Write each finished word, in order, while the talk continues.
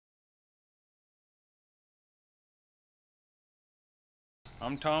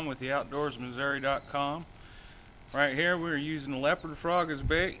I'm Tom with the outdoorsmissouri.com. Right here we're using a leopard frog as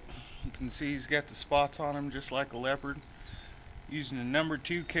bait. You can see he's got the spots on him just like a leopard. Using a number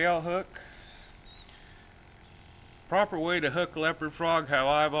 2 Kale hook. Proper way to hook a leopard frog, how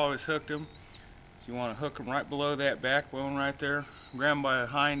I've always hooked them, is you want to hook them right below that backbone right there. Grab them by the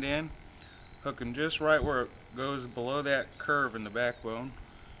hind end. Hook them just right where it goes below that curve in the backbone.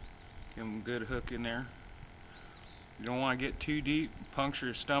 Give them a good hook in there. You don't want to get too deep, puncture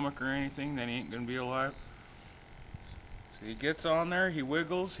his stomach or anything, then he ain't going to be alive. So he gets on there, he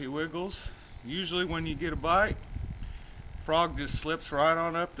wiggles. Usually when you get a bite, frog just slips right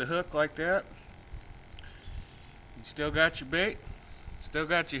on up the hook like that. You still got your bait, still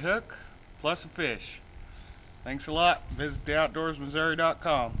got your hook, plus a fish. Thanks a lot. Visit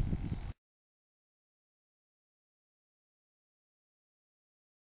theoutdoorsmissouri.com.